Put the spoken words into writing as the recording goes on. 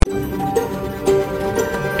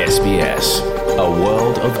SBS, a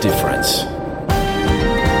world of difference.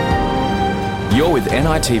 You're with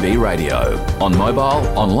NITV Radio, on mobile,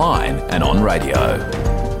 online and on radio.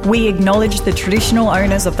 We acknowledge the traditional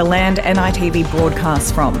owners of the land NITV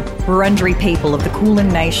broadcasts from, Wurundjeri people of the Kulin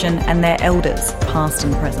Nation and their elders, past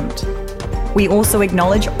and present. We also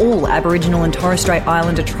acknowledge all Aboriginal and Torres Strait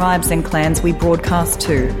Islander tribes and clans we broadcast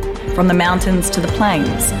to, from the mountains to the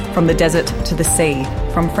plains, from the desert to the sea,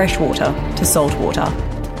 from freshwater to saltwater.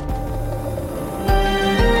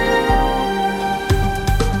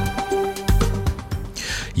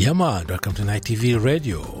 Yeah, man, welcome to NITV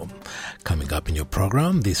Radio. Coming up in your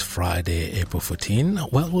program this Friday, April 14,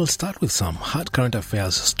 we'll start with some hot current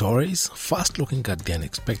affairs stories, first looking at the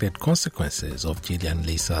unexpected consequences of Gillian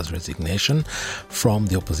Lisa's resignation from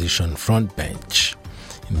the opposition front bench.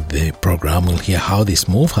 In the program, we'll hear how this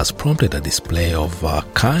move has prompted a display of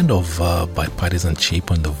bipartisanship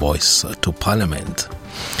on the voice to Parliament.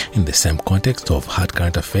 In the same context of hard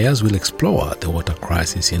current affairs, we'll explore the water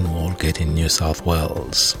crisis in Walgate in New South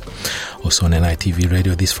Wales. Also on NITV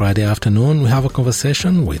Radio this Friday afternoon, we have a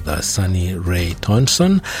conversation with Sunny Ray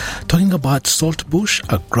Thompson talking about Saltbush,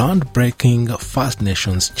 a groundbreaking First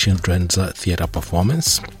Nations children's theatre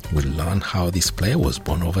performance. We'll learn how this play was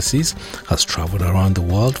born overseas, has travelled around the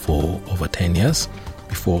world for over 10 years,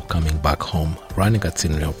 before coming back home, running at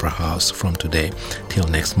Sydney Opera House from today till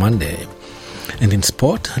next Monday. And in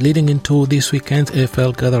sport, leading into this weekend's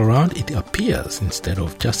AFL gather-round, it appears instead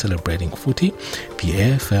of just celebrating footy, the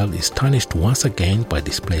AFL is tarnished once again by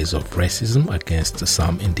displays of racism against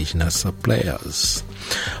some Indigenous players.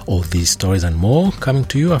 All these stories and more coming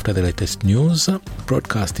to you after the latest news,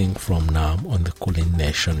 broadcasting from Nam on the Kulin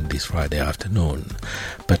Nation this Friday afternoon.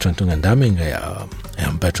 Bertrand Tungandame here. I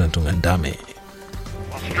am Bertrand Tungandame.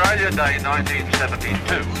 Australia Day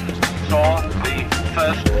 1972 saw the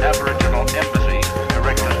first Aboriginal embassy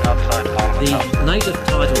erected outside Parliament House. The native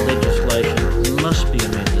title legislation must be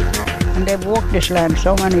amended. And they've walked this land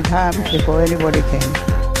so many times before anybody came.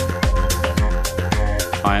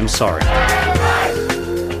 I am sorry.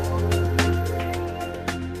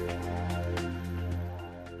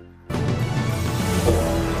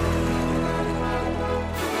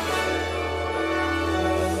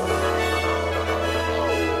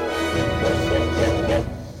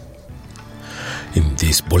 In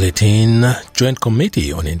this bulletin, Joint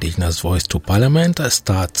Committee on Indigenous Voice to Parliament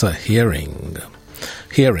starts hearings.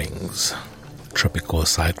 Tropical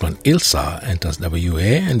cyclone Ilsa enters WA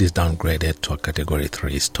and is downgraded to a Category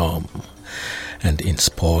 3 storm. And in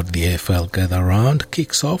sport, the AFL gather-round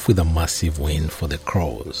kicks off with a massive win for the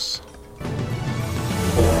Crows.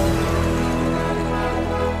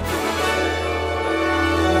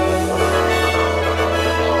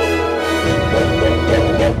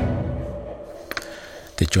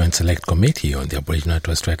 The Joint Select Committee on the Aboriginal and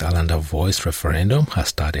Torres Strait Islander Voice referendum has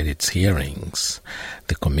started its hearings.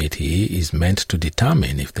 The committee is meant to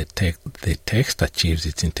determine if the text achieves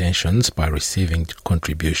its intentions by receiving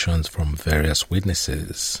contributions from various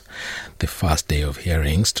witnesses. The first day of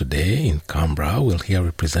hearings today in Canberra will hear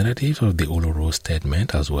representatives of the Uluru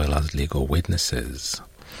Statement as well as legal witnesses.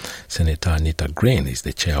 Senator Anita Green is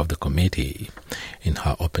the chair of the committee. In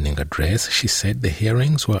her opening address, she said the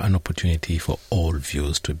hearings were an opportunity for all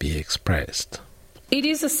views to be expressed. It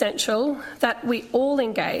is essential that we all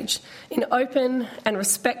engage in open and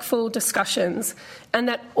respectful discussions and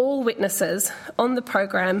that all witnesses on the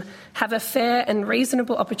program have a fair and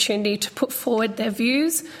reasonable opportunity to put forward their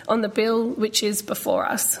views on the bill which is before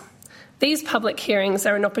us. These public hearings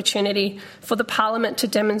are an opportunity for the Parliament to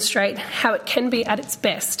demonstrate how it can be at its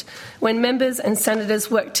best when members and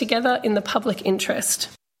senators work together in the public interest.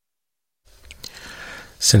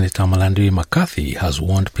 Senator Malandui McCarthy has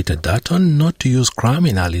warned Peter Dutton not to use crime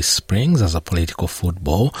in Alice Springs as a political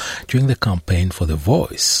football during the campaign for The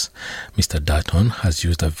Voice. Mr. Dutton has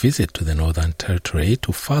used a visit to the Northern Territory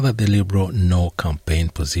to further the Liberal no campaign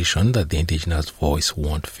position that the Indigenous Voice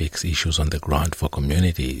won't fix issues on the ground for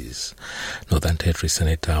communities. Northern Territory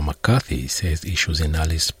Senator McCarthy says issues in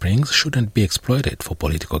Alice Springs shouldn't be exploited for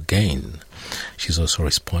political gain. She's also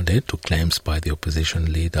responded to claims by the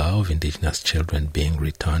opposition leader of Indigenous children being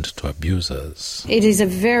returned to abusers. It is a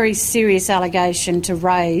very serious allegation to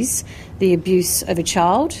raise the abuse of a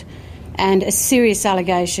child and a serious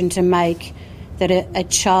allegation to make that a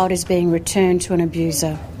child is being returned to an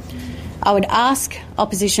abuser. I would ask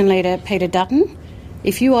opposition leader Peter Dutton,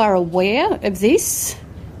 if you are aware of this,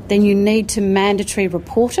 then you need to mandatory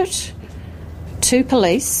report it to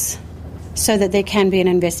police so that there can be an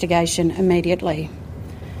investigation immediately.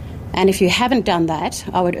 And if you haven't done that,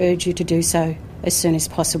 I would urge you to do so as soon as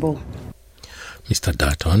possible. Mr.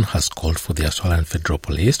 Dutton has called for the Australian Federal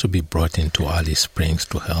Police to be brought into Alice Springs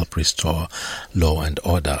to help restore law and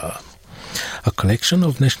order. A collection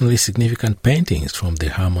of nationally significant paintings from the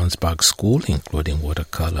Hermannsburg School, including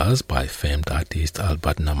watercolours by famed artist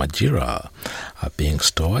Albert Namatjira, are being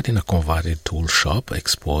stored in a converted tool shop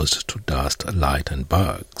exposed to dust, light and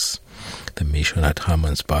bugs. The mission at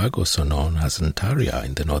Hermannsburg, also known as Ontario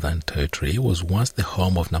in the Northern Territory, was once the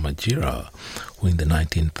home of Namatjira, who in the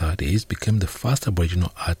 1930s became the first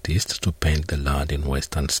Aboriginal artist to paint the land in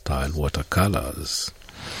Western-style watercolours.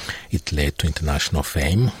 It led to international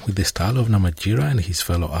fame, with the style of Namatjira and his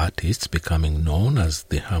fellow artists becoming known as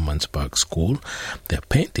the Hermannsburg School, their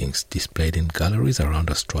paintings displayed in galleries around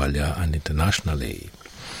Australia and internationally.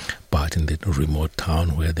 But in the remote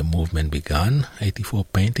town where the movement began, 84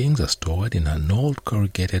 paintings are stored in an old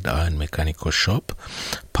corrugated iron mechanical shop,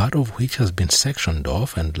 part of which has been sectioned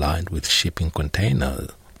off and lined with shipping container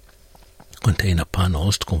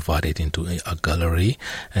panels to convert it into a gallery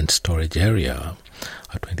and storage area.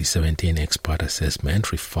 A 2017 expert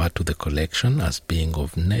assessment referred to the collection as being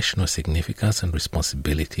of national significance and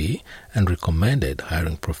responsibility and recommended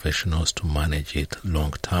hiring professionals to manage it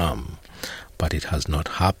long term. But it has not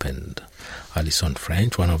happened. Alison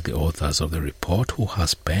French, one of the authors of the report, who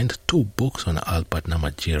has penned 2 books on Albert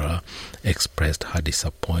Namatjira, expressed her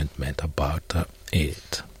disappointment about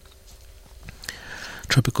it.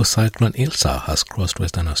 Tropical cyclone Ilsa has crossed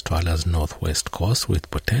Western Australia's northwest coast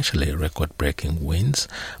with potentially record-breaking winds,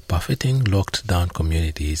 buffeting locked-down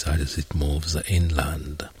communities as it moves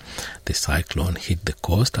inland. The cyclone hit the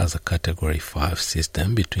coast as a Category 5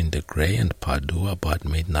 system between the Grey and Purdue about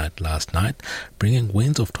midnight last night, bringing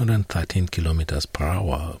winds of 213 kilometers per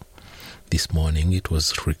hour. This morning it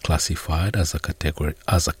was reclassified as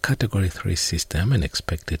a Category 3 system and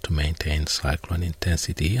expected to maintain cyclone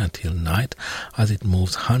intensity until night as it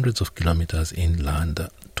moves hundreds of kilometers inland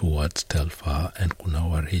towards Telfer and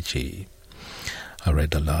Kunawariji. A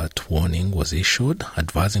red alert warning was issued,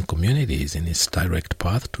 advising communities in its direct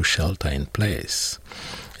path to shelter in place.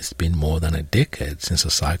 It's been more than a decade since a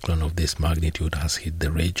cyclone of this magnitude has hit the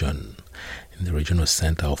region. In the regional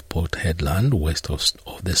centre of Port Hedland, west of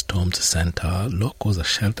the storm's centre, locals are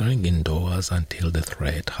sheltering indoors until the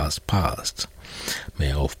threat has passed.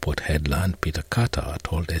 Mayor of Port Hedland, Peter Carter,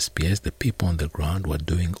 told SBS the people on the ground were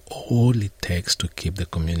doing all it takes to keep the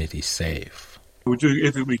community safe. We're doing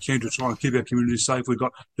everything we can to try and keep our community safe. We've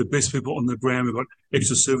got the best people on the ground. We've got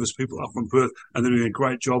extra service people up from Perth, and they're doing a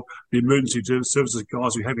great job. The emergency services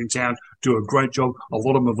guys we have in town do a great job. A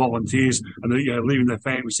lot of them are volunteers, and they're leaving their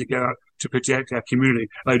families to go out to protect our community.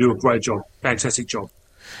 They do a great job. Fantastic job.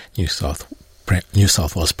 New South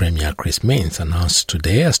Wales Premier Chris Minns announced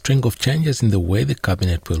today a string of changes in the way the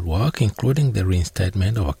Cabinet will work, including the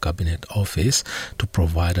reinstatement of a Cabinet office to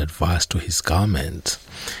provide advice to his government.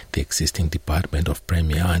 The existing Department of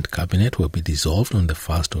Premier and Cabinet will be dissolved on the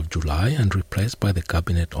 1st of July and replaced by the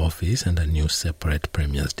Cabinet Office and a new separate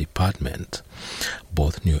Premier's Department.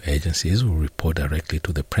 Both new agencies will report directly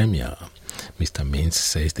to the Premier. Mr. Minns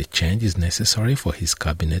says the change is necessary for his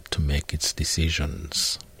Cabinet to make its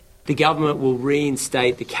decisions. The government will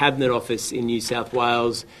reinstate the Cabinet Office in New South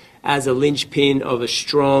Wales as a linchpin of a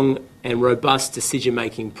strong and robust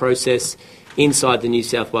decision-making process inside the New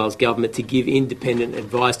South Wales government to give independent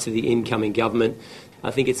advice to the incoming government.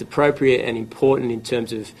 I think it's appropriate and important in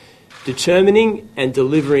terms of determining and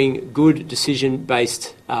delivering good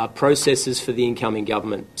decision-based processes for the incoming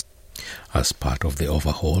government. As part of the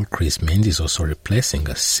overhaul, Chris Minns is also replacing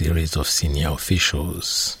a series of senior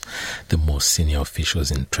officials. The most senior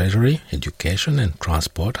officials in Treasury, Education and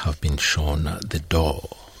Transport have been shown the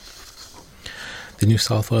door. The New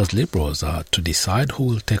South Wales Liberals are to decide who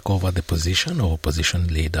will take over the position of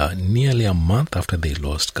opposition leader nearly a month after they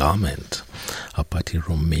lost government. A party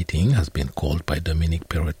room meeting has been called by Dominic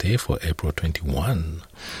Perrottet for April 21.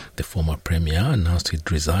 The former Premier announced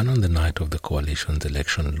he'd resign on the night of the coalition's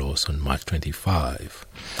election loss on March 25.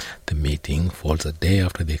 The meeting falls a day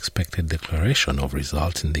after the expected declaration of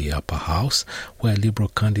results in the upper house, where Liberal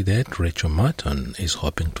candidate Rachel Martin is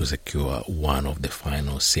hoping to secure one of the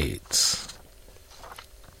final seats.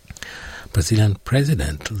 Brazilian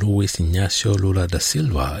President Luiz Inácio Lula da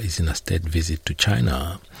Silva is in a state visit to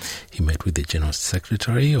China. He met with the General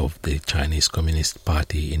Secretary of the Chinese Communist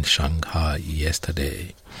Party in Shanghai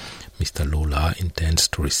yesterday. Mr. Lula intends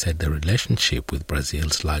to reset the relationship with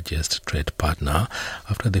Brazil's largest trade partner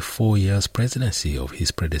after the 4 years presidency of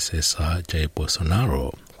his predecessor Jair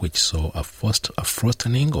Bolsonaro, which saw a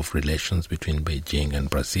frosthening of relations between Beijing and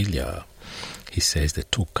Brasilia. He says the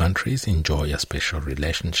two countries enjoy a special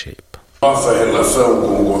relationship. Nossa relação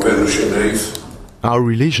com o governo chinês Our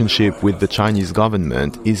relationship with the Chinese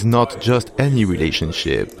government is not just any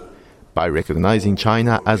relationship. By recognizing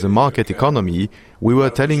China as a market economy, we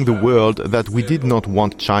were telling the world that we did not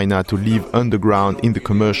want China to live underground in the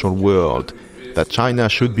commercial world, that China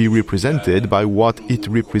should be represented by what it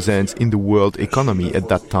represents in the world economy at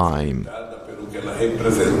that time.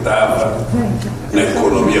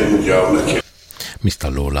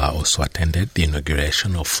 Mr. Lula also attended the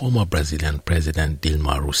inauguration of former Brazilian President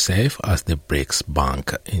Dilma Rousseff as the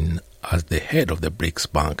head of the BRICS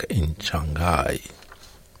Bank in Shanghai.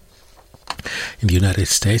 In the United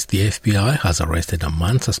States, the FBI has arrested a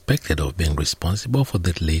man suspected of being responsible for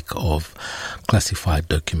the leak of classified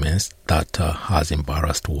documents that has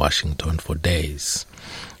embarrassed Washington for days.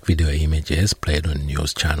 Video images played on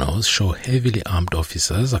news channels show heavily armed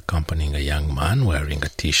officers accompanying a young man wearing a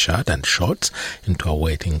t-shirt and shorts into a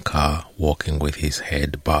waiting car, walking with his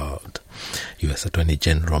head bowed. U.S. Attorney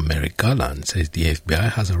General Merrick Garland says the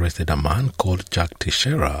FBI has arrested a man called Jack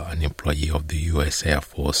Teixeira, an employee of the U.S. Air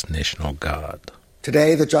Force National Guard.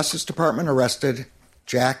 Today, the Justice Department arrested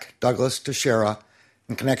Jack Douglas Teixeira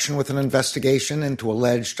in connection with an investigation into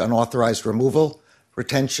alleged unauthorized removal,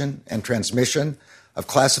 retention, and transmission of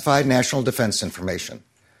classified national defense information.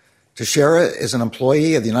 Teixeira is an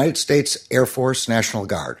employee of the United States Air Force National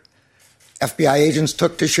Guard. FBI agents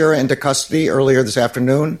took Teixeira into custody earlier this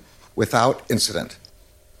afternoon without incident.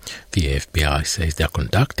 The FBI says they are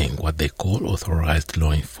conducting what they call authorized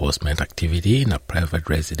law enforcement activity in a private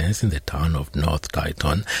residence in the town of North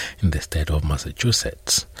Dayton in the state of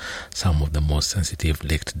Massachusetts. Some of the most sensitive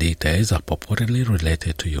leaked details are purportedly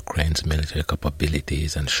related to Ukraine's military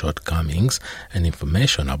capabilities and shortcomings and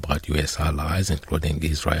information about U.S. allies including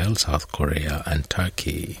Israel, South Korea and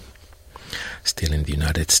Turkey. Still in the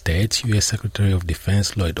United States, U.S. Secretary of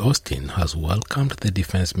Defense Lloyd Austin has welcomed the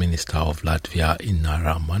Defense Minister of Latvia,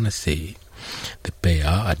 Inara Manasi. The pair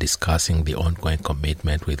are discussing the ongoing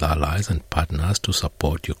commitment with allies and partners to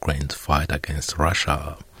support Ukraine's fight against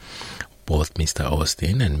Russia. Both Mr.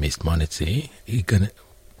 Austin and Ms. Manasi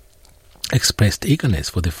expressed eagerness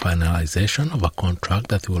for the finalization of a contract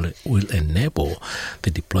that will enable the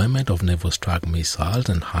deployment of naval strike missiles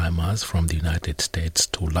and HIMARS from the United States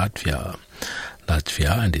to Latvia.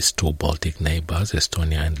 Latvia and its two Baltic neighbors,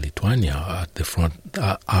 Estonia and Lithuania, are at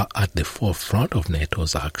the forefront of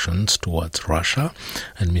NATO's actions towards Russia,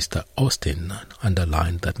 and Mr. Austin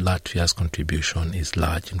underlined that Latvia's contribution is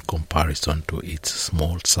large in comparison to its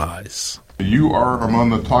small size. You are among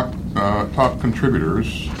the top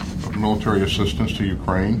contributors of military assistance to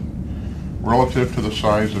Ukraine relative to the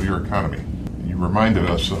size of your economy. You reminded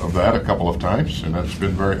us of that a couple of times, and that's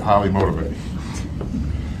been very highly motivating.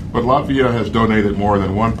 But Latvia has donated more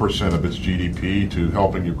than 1% of its GDP to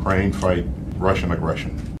helping Ukraine fight Russian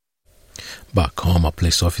aggression. Back home, a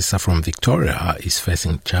police officer from Victoria is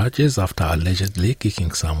facing charges after allegedly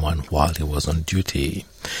kicking someone while he was on duty.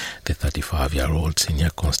 The 35-year-old senior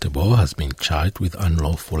constable has been charged with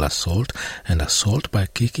unlawful assault and assault by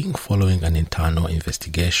kicking following an internal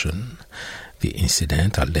investigation. The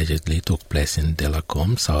incident allegedly took place in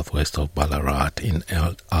Delacombe, southwest of Ballarat, in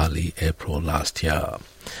early April last year.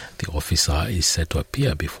 The officer is set to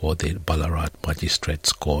appear before the Ballarat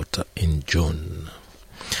Magistrates Court in June.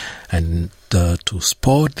 And to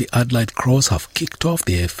sport, the Adelaide Crows have kicked off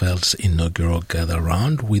the AFL's inaugural gather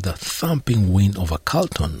round with a thumping win over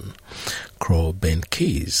Carlton. Crow Ben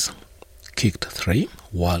Keys kicked 3,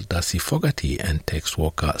 while Darcy Fogarty and Tex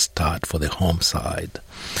Walker starred for the home side.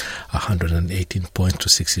 118 points to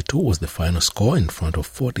 62 was the final score in front of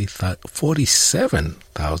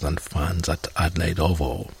 47,000 fans at Adelaide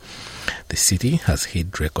Oval. The city has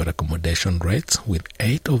hit record accommodation rates, with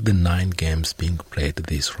 8 of the 9 games being played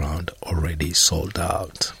this round already sold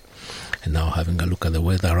out. And now having a look at the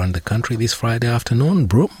weather around the country this Friday afternoon.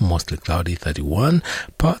 Broome, mostly cloudy, 31.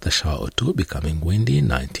 Perth, a shower or 2, becoming windy,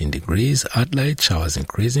 19 degrees. Adelaide, showers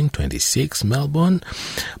increasing, 26. Melbourne,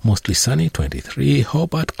 mostly sunny, 23.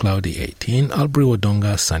 Hobart, cloudy, 18.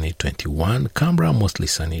 Albury-Wodonga, sunny, 21. Canberra, mostly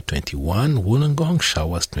sunny, 21. Wollongong,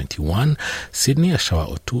 showers, 21. Sydney, a shower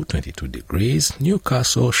or 2, 22 degrees.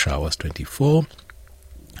 Newcastle, showers, 24.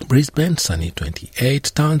 Brisbane, sunny,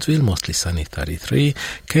 28. Townsville, mostly sunny, 33.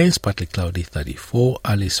 Cairns, partly cloudy, 34.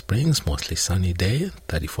 Alice Springs, mostly sunny day,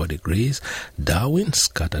 34 degrees. Darwin,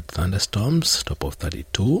 scattered thunderstorms, top of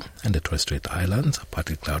 32. And the Torres Strait Islands, a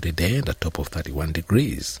partly cloudy day and a top of 31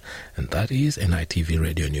 degrees. And that is NITV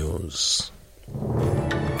Radio News.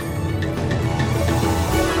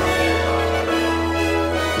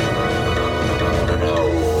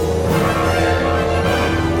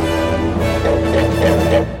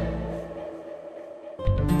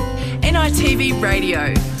 NITV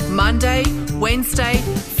Radio, Monday, Wednesday,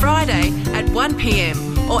 Friday at 1 p.m.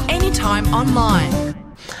 or anytime online.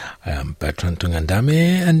 I am Bertrand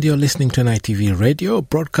Tungandame and you're listening to NITV Radio,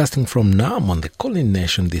 broadcasting from Nam on the Kulin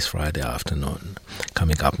Nation this Friday afternoon.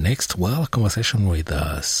 Coming up next, a conversation with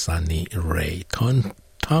Sunny Ray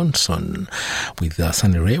Townsend. With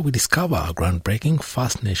Sunny Ray, we discover a groundbreaking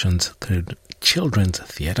First Nations Children's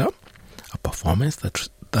Theatre, a performance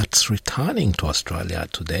that's returning to Australia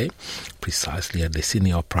today, precisely at the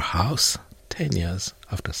Sydney Opera House, 10 years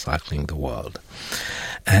after cycling the world.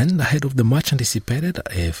 And ahead of the much-anticipated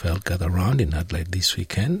AFL gather-round in Adelaide this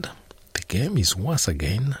weekend, the game is once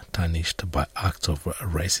again tarnished by acts of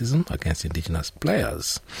racism against Indigenous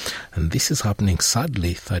players. And this is happening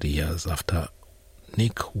sadly 30 years after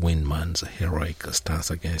Nick Windman's heroic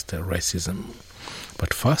stance against racism.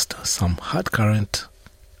 But first, some hard-current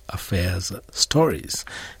affairs stories,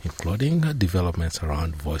 including developments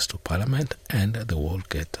around Voice to Parliament and the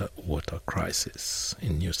Walgett water crisis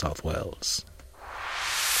in New South Wales.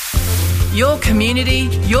 Your community,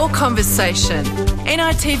 your conversation.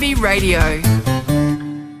 NITV Radio.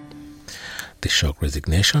 The shock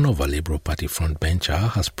resignation of a Liberal Party frontbencher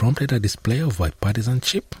has prompted a display of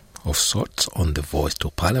bipartisanship of sorts on the Voice to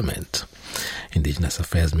Parliament. Indigenous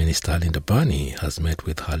Affairs Minister Linda Burney has met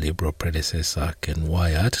with her Liberal predecessor Ken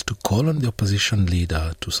Wyatt to call on the opposition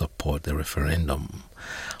leader to support the referendum.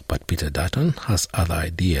 But Peter Dutton has other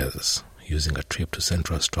ideas, using a trip to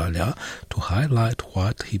Central Australia to highlight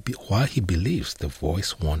why he believes the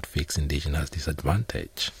Voice won't fix Indigenous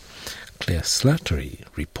disadvantage. Claire Slattery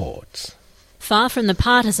reports. Far from the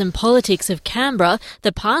partisan politics of Canberra,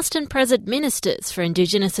 the past and present ministers for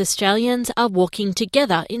Indigenous Australians are walking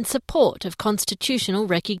together in support of constitutional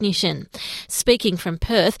recognition. Speaking from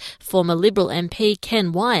Perth, former Liberal MP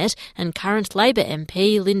Ken Wyatt and current Labor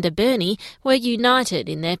MP Linda Burney were united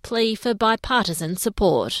in their plea for bipartisan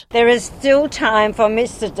support. There is still time for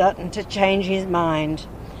Mr Dutton to change his mind.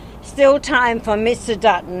 Still time for Mr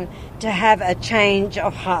Dutton to have a change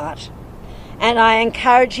of heart. And I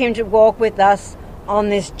encourage him to walk with us on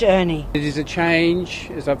this journey. It is a change,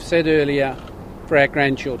 as I've said earlier, for our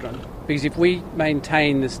grandchildren. Because if we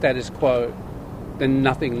maintain the status quo, then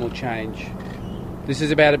nothing will change. This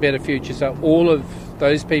is about a better future. So all of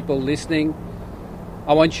those people listening,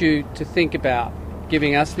 I want you to think about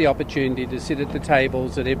giving us the opportunity to sit at the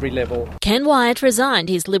tables at every level. Ken Wyatt resigned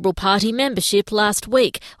his Liberal Party membership last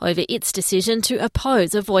week over its decision to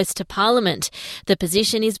oppose a Voice to Parliament. The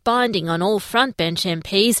position is binding on all frontbench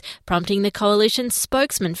MPs, prompting the Coalition's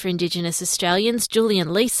spokesman for Indigenous Australians, Julian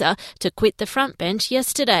Leeser, to quit the frontbench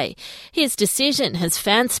yesterday. His decision has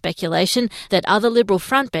fanned speculation that other Liberal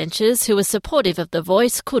frontbenchers who are supportive of the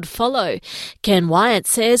Voice could follow. Ken Wyatt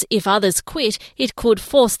says if others quit, it could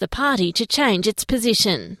force the party to change its position.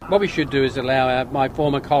 What we should do is allow my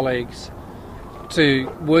former colleagues to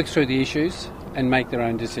work through the issues and make their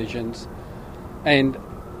own decisions. And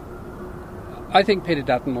I think Peter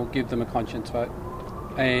Dutton will give them a conscience vote,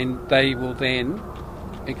 and they will then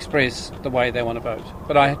express the way they want to vote.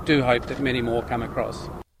 But I do hope that many more come across.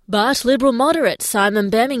 But Liberal moderate Simon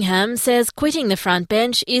Birmingham says quitting the front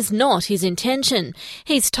bench is not his intention.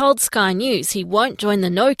 He's told Sky News he won't join the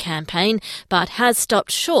No campaign, but has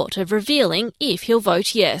stopped short of revealing if he'll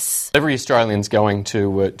vote yes. Every Australian's going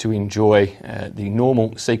to enjoy the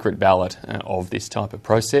normal secret ballot of this type of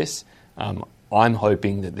process. I'm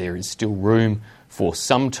hoping that there is still room for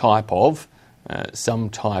some type of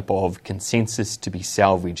consensus to be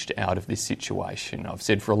salvaged out of this situation. I've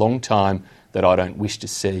said for a long time that I don't wish to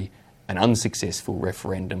see an unsuccessful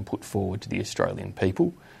referendum put forward to the Australian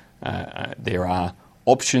people. There are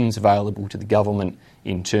options available to the government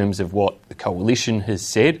in terms of what the Coalition has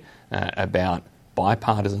said about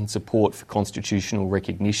bipartisan support for constitutional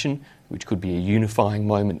recognition, which could be a unifying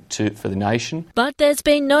moment for the nation. But there's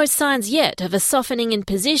been no signs yet of a softening in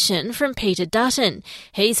position from Peter Dutton.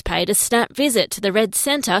 He's paid a snap visit to the Red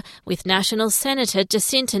Centre with National Senator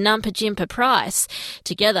Jacinta Nampijinpa Price.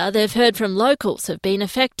 Together, they've heard from locals who've been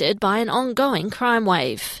affected by an ongoing crime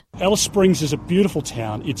wave. Alice Springs is a beautiful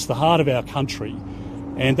town. It's the heart of our country,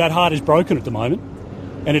 and that heart is broken at the moment.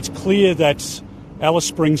 And it's clear that Alice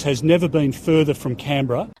Springs has never been further from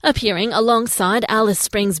Canberra. Appearing alongside Alice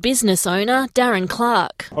Springs business owner Darren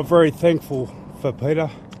Clark. I'm very thankful for Peter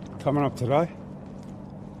coming up today,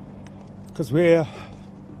 because we're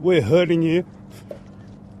hurting you.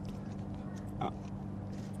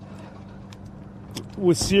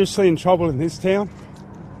 We're seriously in trouble in this town.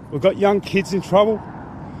 We've got young kids in trouble.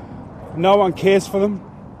 No one cares for them.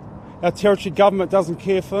 Our territory government doesn't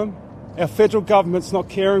care for them. Our federal government's not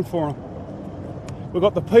caring for them. We've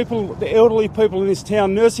got the elderly people in this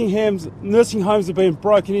town. Nursing homes are being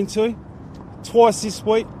broken into. twice this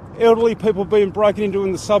week. Elderly people being broken into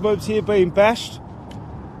in the suburbs here, being bashed.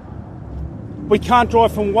 We can't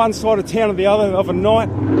drive from one side of town to the other of a night.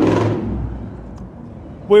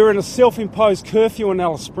 We're in a self-imposed curfew in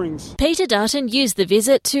Alice Springs. Peter Dutton used the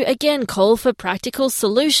visit to again call for practical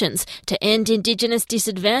solutions to end Indigenous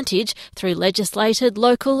disadvantage through legislated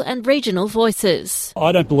local and regional voices.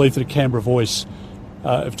 I don't believe that a Canberra voice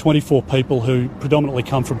of 24 people who predominantly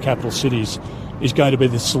come from capital cities is going to be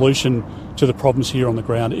the solution to the problems here on the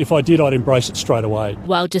ground. If I did, I'd embrace it straight away.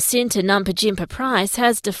 While Jacinta Nampijinpa Price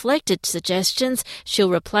has deflected suggestions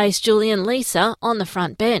she'll replace Julian Leeser on the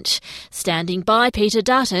front bench, standing by Peter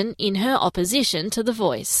Dutton in her opposition to the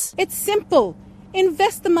voice. It's simple.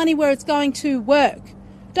 Invest the money where it's going to work.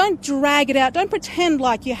 Don't drag it out. Don't pretend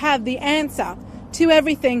like you have the answer to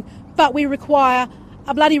everything, but we require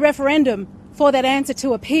a bloody referendum for that answer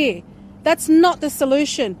to appear. That's not the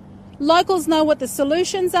solution. Locals know what the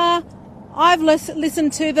solutions are. I've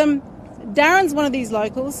listened to them. Darren's one of these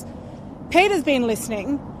locals. Peter's been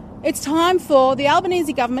listening. It's time for the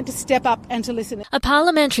Albanese government to step up and to listen. A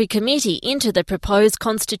parliamentary committee into the proposed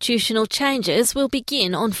constitutional changes will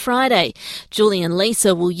begin on Friday. Julian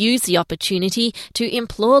Leeser will use the opportunity to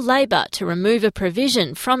implore Labor to remove a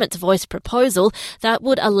provision from its voice proposal that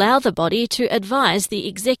would allow the body to advise the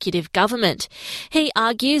executive government. He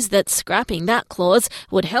argues that scrapping that clause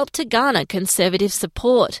would help to garner Conservative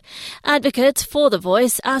support. Advocates for the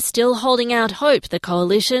voice are still holding out hope the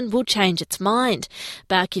coalition will change its mind.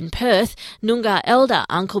 Back in Perth, Noongar elder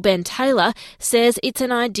Uncle Ben Taylor says it's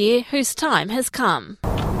an idea whose time has come.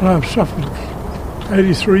 I've suffered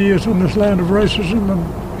 83 years on this land of racism, and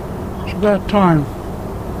it's about time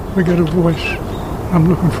we get a voice. I'm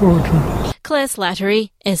looking forward to it. Claire Slattery,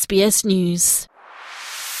 SBS News.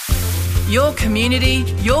 Your community,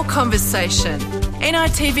 your conversation.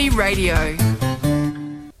 NITV Radio.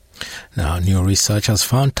 Now, new research has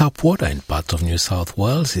found tap water in parts of New South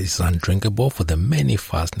Wales is undrinkable for the many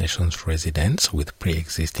First Nations residents with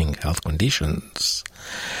pre-existing health conditions.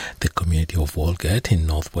 The community of Walgett in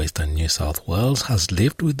northwestern New South Wales has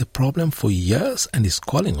lived with the problem for years and is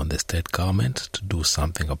calling on the state government to do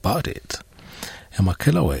something about it. Emma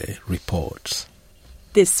Kellaway reports.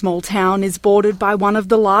 This small town is bordered by one of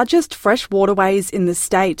the largest fresh waterways in the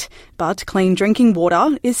state, but clean drinking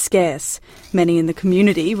water is scarce. Many in the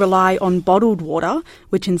community rely on bottled water,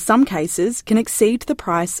 which in some cases can exceed the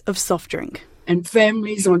price of soft drink. And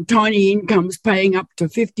families on tiny incomes paying up to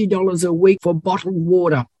 $50 a week for bottled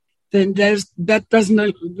water. Then that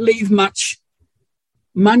doesn't leave much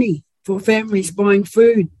money for families buying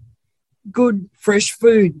food, good fresh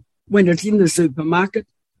food, when it's in the supermarket.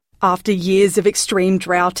 After years of extreme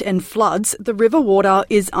drought and floods, the river water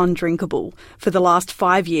is undrinkable. For the last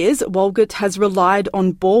 5 years, Walgett has relied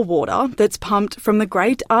on bore water that's pumped from the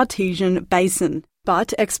Great Artesian Basin.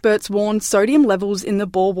 But experts warn sodium levels in the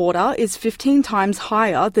bore water is 15 times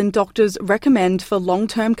higher than doctors recommend for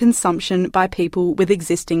long-term consumption by people with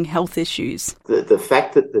existing health issues. The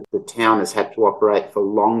fact that the town has had to operate for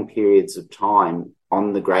long periods of time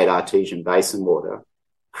on the Great Artesian Basin water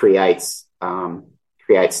creates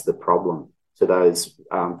the problem to those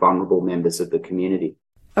vulnerable members of the community.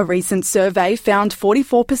 A recent survey found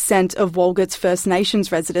 44% of Walgett's First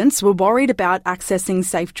Nations residents were worried about accessing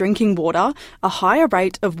safe drinking water, a higher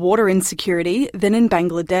rate of water insecurity than in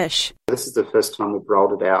Bangladesh. This is the first time we've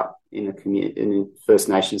rolled it out in a First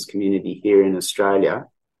Nations community here in Australia.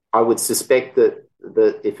 I would suspect that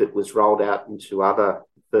if it was rolled out into other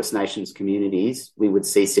First Nations communities, we would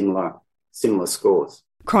see similar scores.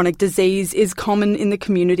 Chronic disease is common in the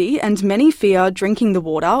community and many fear drinking the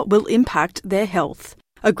water will impact their health.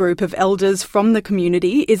 A group of elders from the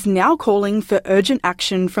community is now calling for urgent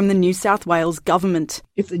action from the New South Wales government.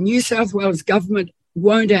 If the New South Wales government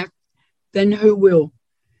won't act, then who will?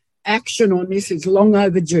 Action on this is long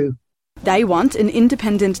overdue. They want an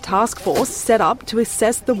independent task force set up to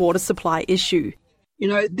assess the water supply issue. You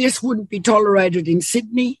know, this wouldn't be tolerated in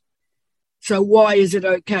Sydney, so why is it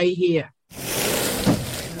okay here?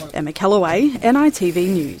 Emma Kellaway, NITV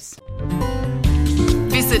News.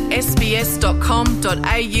 Visit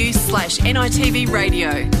sbs.com.au/NITV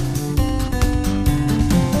Radio.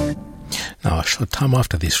 Now, a short time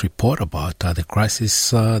after this report about the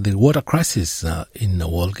water crisis in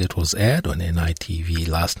Walgett was aired on NITV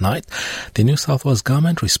last night, the New South Wales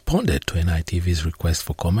government responded to NITV's request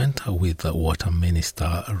for comment with Water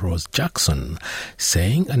Minister Rose Jackson,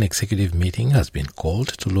 saying an executive meeting has been called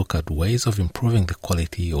to look at ways of improving the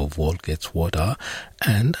quality of Walgett's water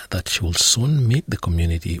and that she will soon meet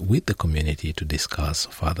with the community to discuss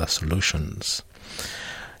further solutions.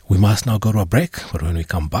 We must now go to a break, but when we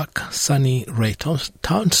come back, Sunny Ray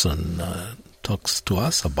Townsend talks to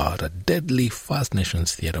us about a deadly First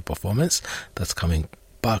Nations theatre performance that's coming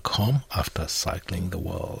back home after cycling the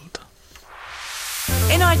world.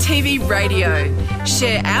 NITV Radio.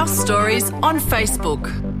 Share our stories on Facebook.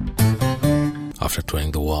 After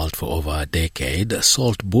touring the world for over a decade,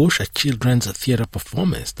 Salt Bush, a children's theatre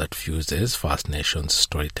performance that fuses First Nations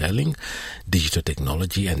storytelling, digital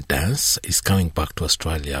technology and dance, is coming back to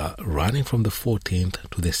Australia, running from the 14th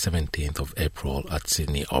to the 17th of April at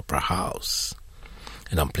Sydney Opera House.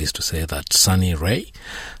 And I'm pleased to say that Sunny Ray,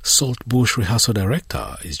 Salt Bush rehearsal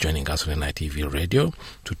director, is joining us on NITV Radio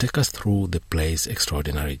to take us through the play's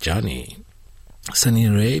extraordinary journey. Sunny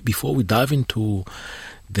Ray, before we dive into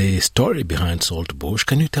the story behind Salt Bush,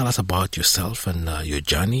 can you tell us about yourself and your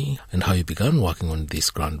journey and how you began working on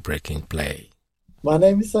this groundbreaking play? My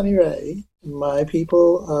name is Sunny Ray. My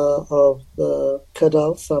people are of the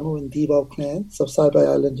Kadal, Samu and Deebal clans of Saibai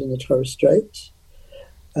Island in the Torres Strait.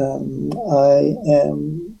 I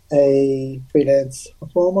am a freelance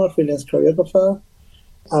performer, freelance choreographer.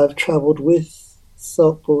 I've travelled with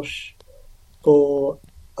Salt Bush for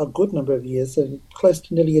a good number of years, and close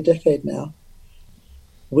to nearly a decade now.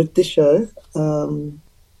 With this show,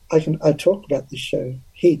 I talk about this show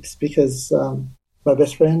heaps because my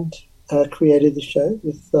best friend created the show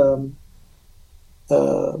with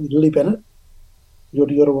Lily Bennett,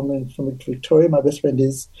 Yorta Yorta woman from Victoria. My best friend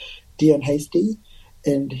is Dion Hasty,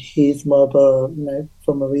 and he's mob,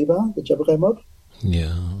 from Mariba, the Jabbergai mob.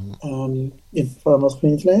 Yeah. In Far North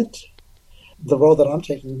Queensland. The role that I'm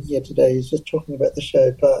taking here today is just talking about the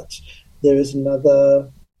show, but there is another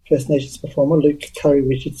First Nations performer, Luke Curry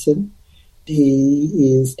Richardson.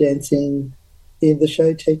 He is dancing in the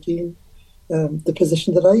show, taking the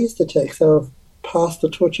position that I used to take. So I've passed the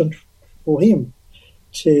torch on for him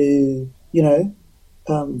to,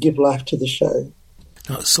 give life to the show.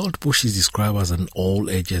 Now, Salt Bush is described as an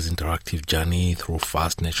all-ages interactive journey through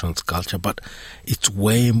First Nations culture, but it's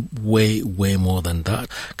way, way, way more than that.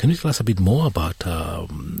 Can you tell us a bit more about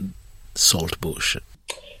Salt Bush?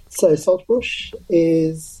 So Salt Bush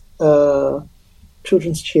is a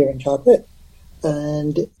children's cheering carpet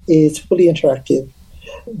and is fully interactive.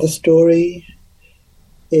 The story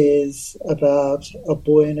is about a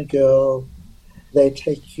boy and a girl. They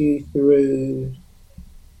take you through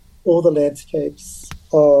all the landscapes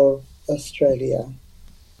of Australia.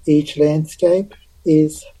 Each landscape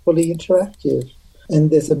is fully interactive,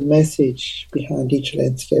 and there's a message behind each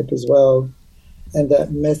landscape as well. And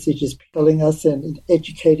that message is telling us and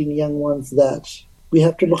educating young ones that we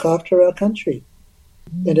have to look after our country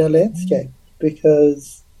and our landscape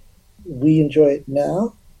because we enjoy it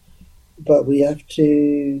now, but we have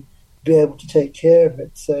to be able to take care of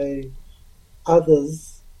it so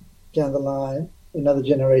others down the line in other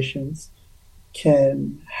generations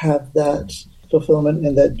can have that fulfillment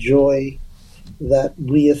and that joy that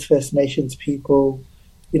we as First Nations people,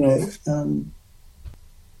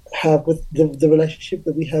 have with the relationship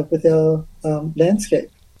that we have with our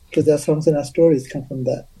landscape, because our songs and our stories come from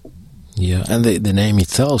that. Yeah, and the name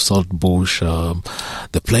itself, Salt Bush,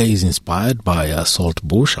 the play is inspired by salt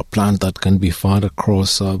bush, a plant that can be found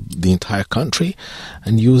across the entire country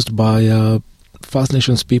and used by First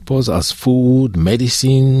Nations peoples as food,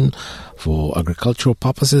 medicine, for agricultural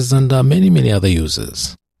purposes, and many, many other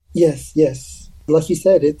uses. Yes. Like you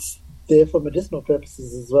said, it's there for medicinal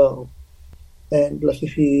purposes as well. And like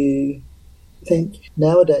if you think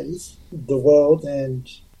nowadays, the world and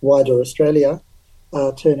wider Australia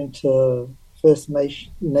are turning to First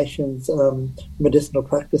Nations medicinal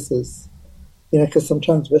practices, because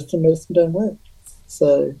sometimes Western medicine don't work.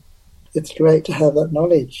 So it's great to have that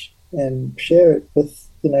knowledge and share it with,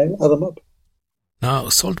 other mob. Now,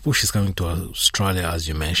 Salt Bush is coming to Australia, as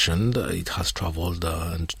you mentioned. It has travelled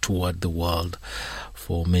and toured the world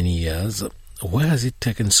for many years. Why has it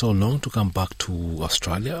taken so long to come back to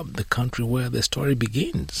Australia, the country where the story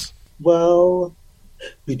begins? Well,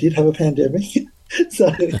 we did have a pandemic. So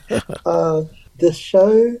the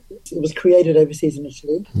show, it was created overseas in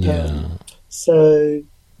Italy. Yeah. So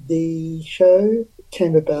the show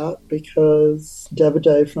came about because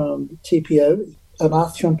Davido from TPO, an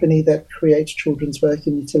art company that creates children's work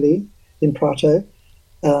in Italy, in Prato.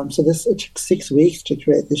 It took 6 weeks to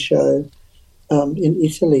create the show in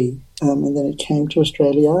Italy. And then it came to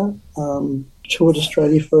Australia, toured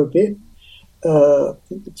Australia for a bit, I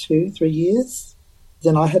think 2-3 years.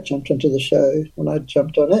 Then I had jumped onto the show. When I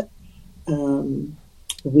jumped on it,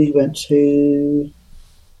 we went to,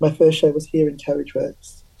 my first show was here in Carriage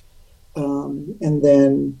Works. And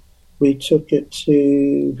then we took it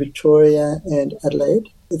to Victoria and Adelaide.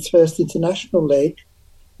 Its first international leg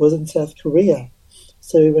was in South Korea.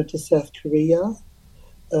 So we went to South Korea,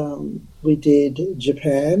 we did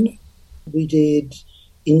Japan, we did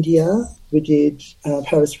India, we did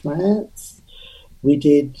Paris, France, we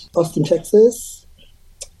did Austin, Texas,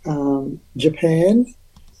 Japan,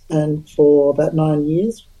 and for about 9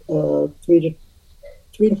 years, 3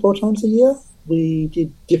 to 4 times a year, we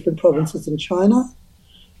did different provinces in China.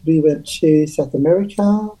 We went to South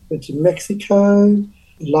America, went to Mexico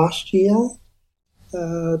last year.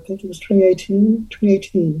 I think it was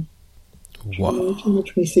 2018. Wow. 2018 or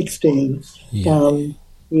 2016. Yeah.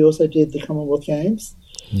 We also did the Commonwealth Games.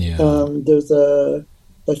 Yeah. There was an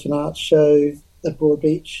art show at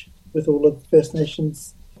Broadbeach with all of the First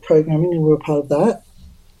Nations programming, and we were part of that.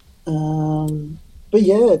 But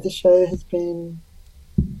yeah, the show has been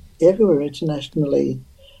everywhere internationally,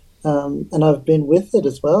 and I've been with it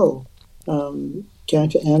as well. Going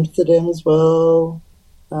to Amsterdam as well.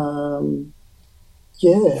 In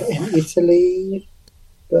Italy.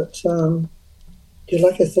 But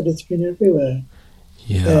like I said, it's been everywhere.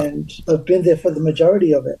 Yeah. And I've been there for the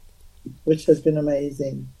majority of it, which has been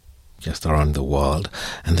amazing. Just around the world.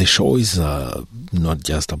 And the show is not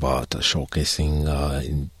just about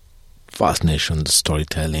showcasing First Nations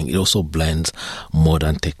storytelling. It also blends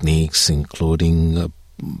modern techniques, including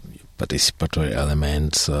participatory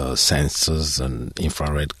elements, sensors and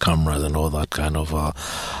infrared cameras and all that kind of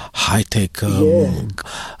high-tech.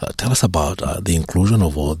 Tell us about the inclusion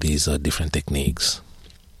of all these different techniques.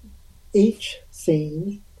 Each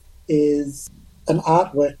scene is an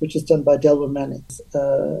artwork which is done by Delwa Mannix,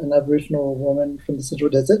 an Aboriginal woman from the Central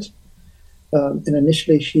Desert. And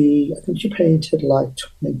initially I think she painted like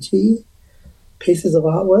 20 pieces of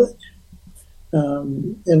artwork.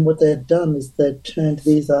 And what they had done is they'd turned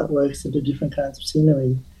these artworks into different kinds of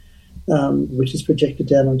scenery, which is projected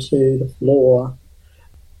down onto the floor.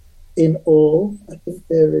 In all, I think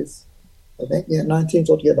there is, 19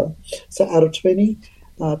 altogether. So out of 20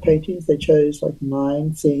 paintings, they chose like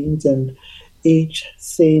 9 scenes, and each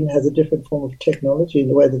scene has a different form of technology in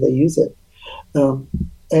the way that they use it.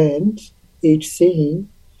 And each scene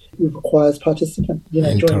requires participant,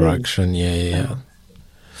 interaction.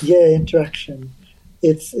 Interaction.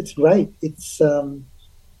 It's great. It's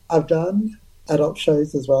I've done adult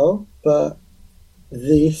shows as well, but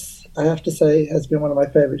this, I have to say, has been one of my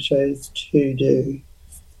favourite shows to do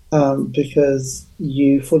because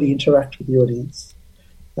you fully interact with the audience.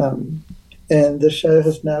 And the show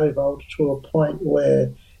has now evolved to a point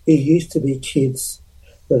where it used to be kids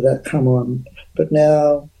that come on, but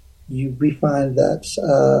now we find that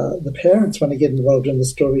the parents want to get involved in the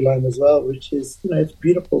storyline as well, which is, it's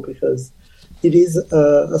beautiful because it is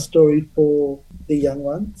a story for the young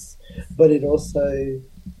ones, but it also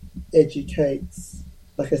educates,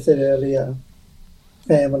 like I said earlier,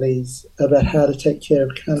 families about how to take care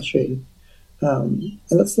of country. And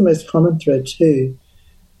that's the most common thread too.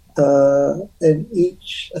 And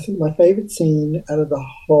I think my favourite scene out of the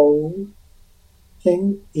whole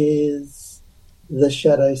thing is the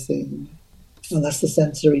shadow scene, and that's the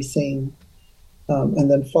sensory scene.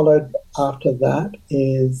 And then followed after that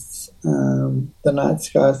is the night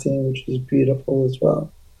sky scene, which is beautiful as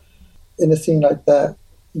well. In a scene like that,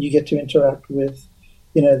 you get to interact with,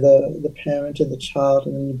 the parent and the child,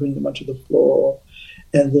 and then you bring them onto the floor,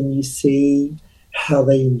 and then you see how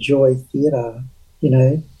they enjoy theatre,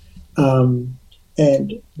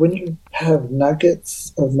 and when you have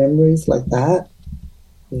nuggets of memories like that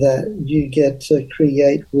you get to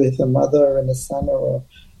create with a mother and a son, or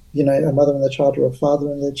a mother and the child, or a father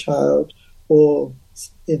and the child, or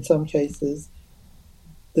in some cases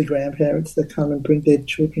the grandparents that come and bring their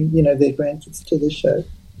children, their grandkids to the show.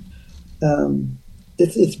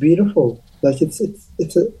 It's beautiful. Like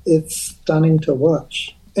it's stunning to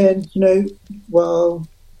watch. And while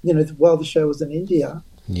the show was in India,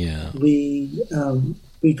 we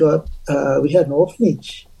had an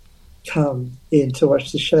orphanage come in to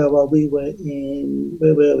watch the show while we were in,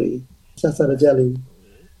 where were we? South side of Delhi.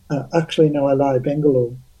 Actually, no, I lie,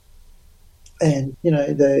 Bangalore. And,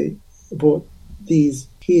 they brought these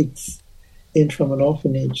kids in from an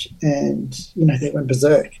orphanage, and, they went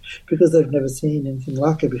berserk because they've never seen anything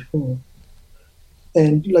like it before.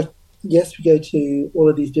 And, yes, we go to all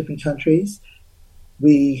of these different countries.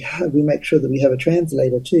 We make sure that we have a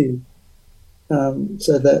translator too,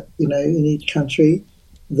 so that, in each country,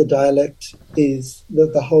 the dialect is,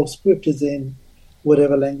 the whole script is in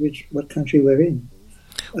whatever language, what country we're in.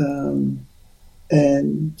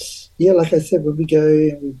 And like I said, when we go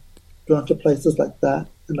and we've gone to places like that,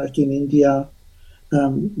 like in India,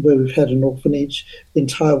 where we've had an orphanage, in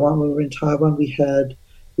Taiwan, when we were in Taiwan, we had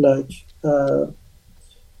an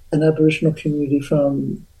Aboriginal community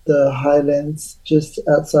from the highlands just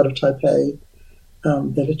outside of Taipei,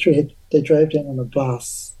 they drove down on a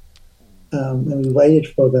bus, and we waited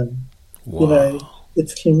for them. Wow. You know,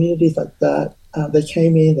 it's communities like that. They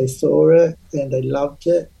came in, they saw it, and they loved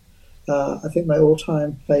it. I think my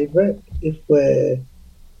all-time favourite, if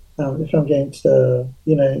I'm going to,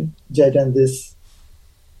 go down this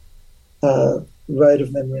road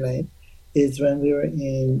of memory lane, is when we were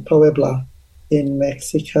in Puebla in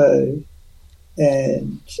Mexico,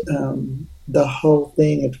 and the whole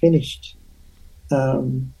thing had finished.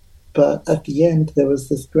 But at the end, there was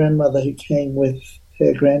this grandmother who came with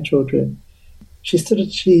her grandchildren. She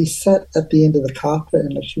sat at the end of the carpet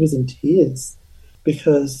and she was in tears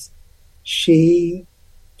because she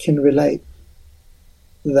can relate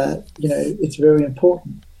that, it's very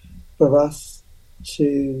important for us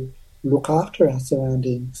to look after our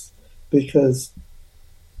surroundings because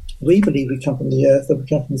we believe we come from the earth or we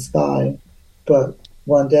come from the sky, but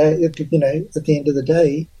one day, at the end of the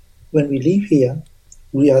day, when we leave here,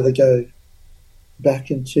 we either go back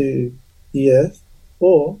into the earth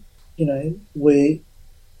or,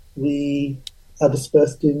 we are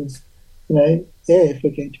dispersed in, air if we're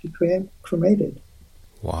going to be cremated.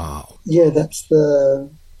 Wow. Yeah, that's the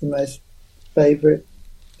most favourite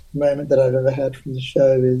moment that I've ever had from the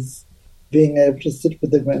show is being able to sit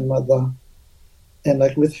with the grandmother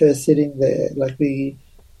and, with her sitting there, we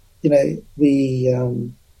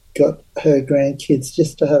got her grandkids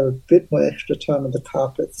just to have a bit more extra time on the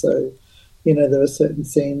carpet. So, there are certain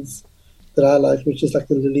scenes that I like, which is the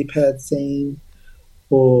lily pad scene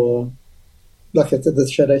or, like I said, the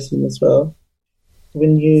shadow scene as well.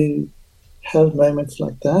 When you have moments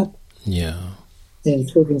like that in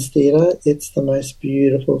children's theatre, it's the most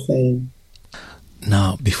beautiful thing.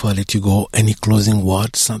 Now, before I let you go, any closing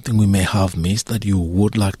words, something we may have missed that you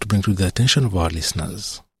would like to bring to the attention of our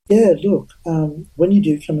listeners? Yeah, look, when you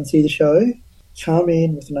do come and see the show, come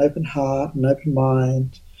in with an open heart, an open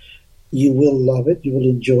mind. You will love it. You will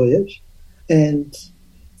enjoy it. And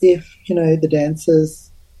if, the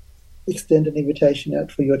dancers extend an invitation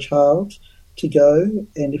out for your child to go,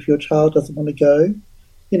 and if your child doesn't want to go,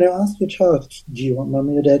 ask your child, do you want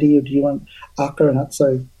mummy or daddy, or do you want Aka and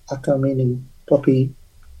Atso? Aka meaning Poppy,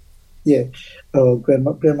 or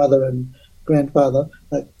grandmother and grandfather.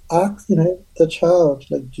 Ask, the child,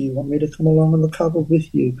 do you want me to come along on the cover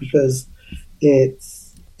with you? Because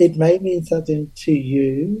it may mean something to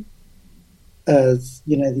you as,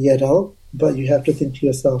 the adult, but you have to think to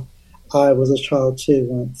yourself, I was a child too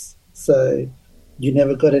once, so you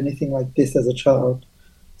never got anything like this as a child.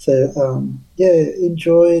 So,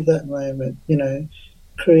 enjoy that moment,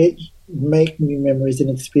 make new memories and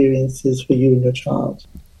experiences for you and your child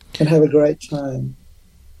and have a great time.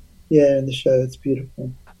 Yeah, in the show, it's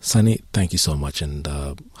beautiful. Sunny, thank you so much and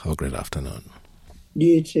have a great afternoon.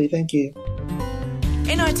 You too, thank you.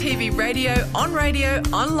 NITV Radio, on radio,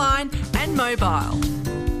 online and mobile.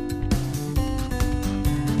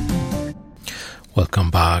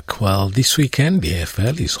 Welcome back. Well, this weekend, the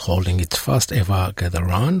AFL is holding its first ever gather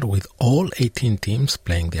round with all 18 teams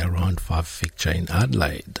playing their round 5 fixture in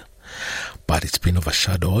Adelaide. But it's been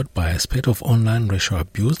overshadowed by a spate of online racial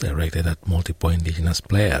abuse directed at multiple Indigenous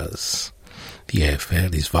players. The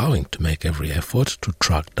AFL is vowing to make every effort to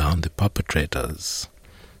track down the perpetrators.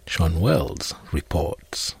 Sean Wells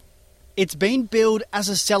reports. It's been billed as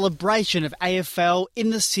a celebration of AFL in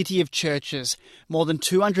the City of Churches. More than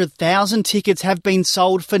 200,000 tickets have been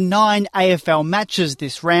sold for 9 AFL matches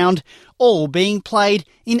this round, all being played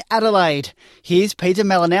in Adelaide. Here's Peter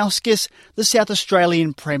Malinowskis, the South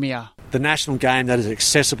Australian Premier. The national game that is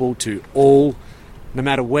accessible to all, no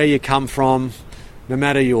matter where you come from, no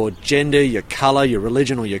matter your gender, your colour, your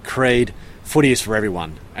religion or your creed, footy is for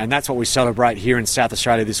everyone. And that's what we celebrate here in South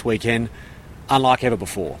Australia this weekend, unlike ever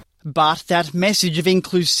before. But that message of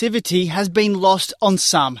inclusivity has been lost on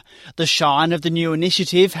some. The shine of the new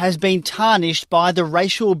initiative has been tarnished by the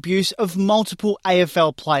racial abuse of multiple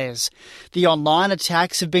AFL players. The online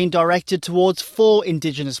attacks have been directed towards 4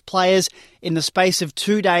 Indigenous players in the space of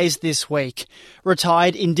 2 days this week.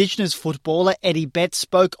 Retired Indigenous footballer Eddie Betts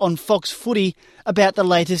spoke on Fox Footy about the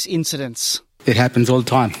latest incidents. It happens all the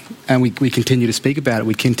time, and we continue to speak about it.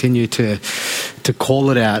 We continue to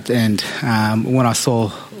call it out. And when I saw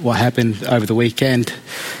what happened over the weekend,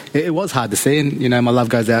 it was hard to see. And, my love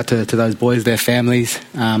goes out to those boys, their families,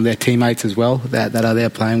 their teammates as well that are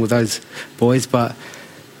there playing with those boys. But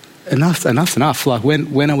enough's enough. Like,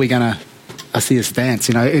 when are we going to see a stance?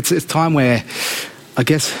 It's time where I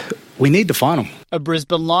guess we need to find them. A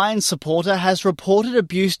Brisbane Lions supporter has reported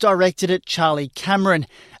abuse directed at Charlie Cameron.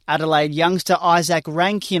 Adelaide youngster Isaac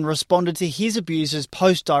Rankin responded to his abuser's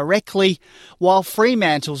post directly, while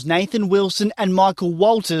Fremantle's Nathan Wilson and Michael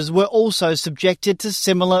Walters were also subjected to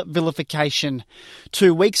similar vilification.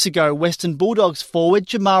 2 weeks ago, Western Bulldogs forward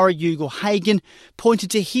Jamara Ugle-Hagan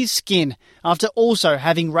pointed to his skin after also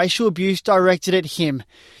having racial abuse directed at him.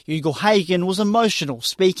 Ugle-Hagan was emotional,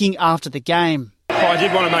 speaking after the game. I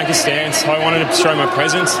did want to make a stance. I wanted to show my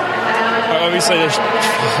presence. Obviously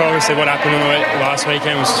what happened on the last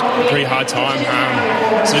weekend was a pretty hard time.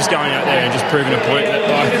 So just going out there and just proving a point that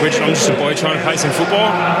I'm just a boy trying to play some football,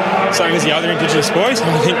 same as the other Indigenous boys.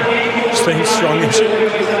 I think just being strong and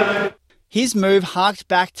shit. His move harked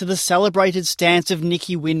back to the celebrated stance of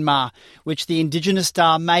Nicky Winmar, which the Indigenous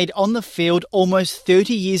star made on the field almost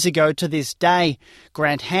 30 years ago to this day.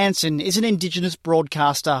 Grant Hansen is an Indigenous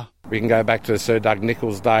broadcaster. We can go back to Sir Doug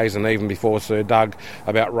Nicholls' days and even before Sir Doug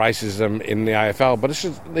about racism in the AFL. But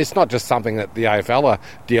it's not just something that the AFL are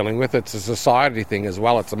dealing with. It's a society thing as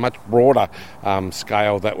well. It's a much broader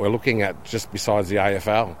scale that we're looking at just besides the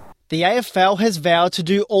AFL. The AFL has vowed to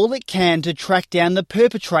do all it can to track down the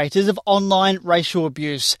perpetrators of online racial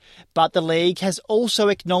abuse, but the league has also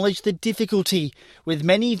acknowledged the difficulty, with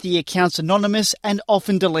many of the accounts anonymous and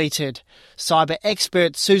often deleted. Cyber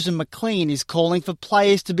expert Susan McLean is calling for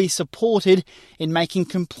players to be supported in making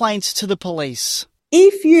complaints to the police.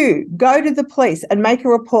 If you go to the police and make a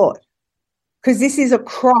report, because this is a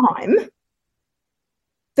crime,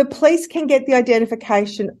 the police can get the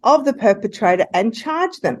identification of the perpetrator and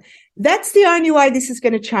charge them. That's the only way this is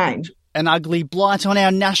going to change. An ugly blight on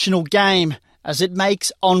our national game as it makes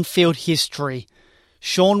on-field history.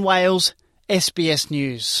 Sean Wales, SBS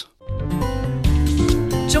News.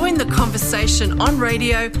 Join the conversation on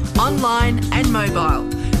radio, online and mobile.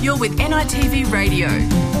 You're with NITV Radio.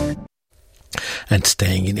 And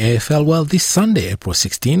staying in AFL, well, this Sunday, April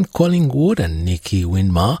 16, Collingwood and Nicky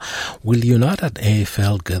Winmar will unite at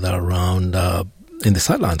AFL gather round in the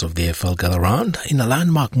sidelines of the AFL gather round in a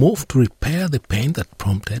landmark move to repair the pain that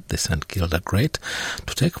prompted the St Kilda great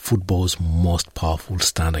to take football's most powerful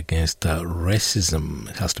stand against racism.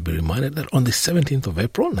 It has to be reminded that on the 17th of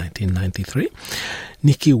April 1993,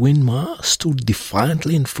 Nicky Winmar stood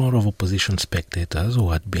defiantly in front of opposition spectators who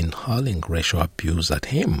had been hurling racial abuse at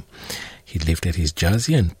him. He lifted his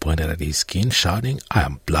jersey and pointed at his skin, shouting, "I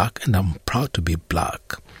am black and I'm proud to be black."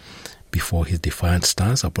 Before his defiant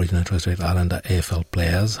stance, Aboriginal and Torres Strait Islander AFL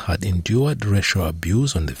players had endured racial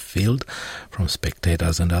abuse on the field from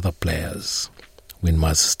spectators and other players.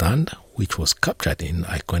 Winmar's stand, which was captured in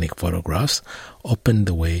iconic photographs, opened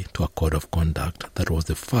the way to a code of conduct that was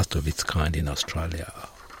the first of its kind in Australia.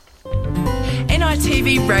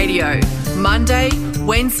 NITV Radio, Monday,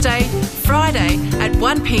 Wednesday, Friday at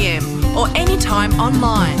 1 p.m. or anytime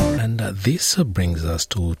online. And this brings us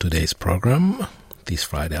to today's program, this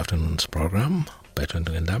Friday afternoon's program. Bertrand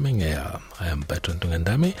Tungandami. I am Bertrand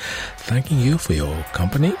Tungandami, thanking you for your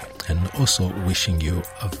company and also wishing you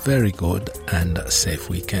a very good and safe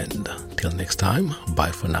weekend. Till next time,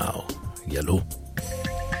 bye for now. Yalu.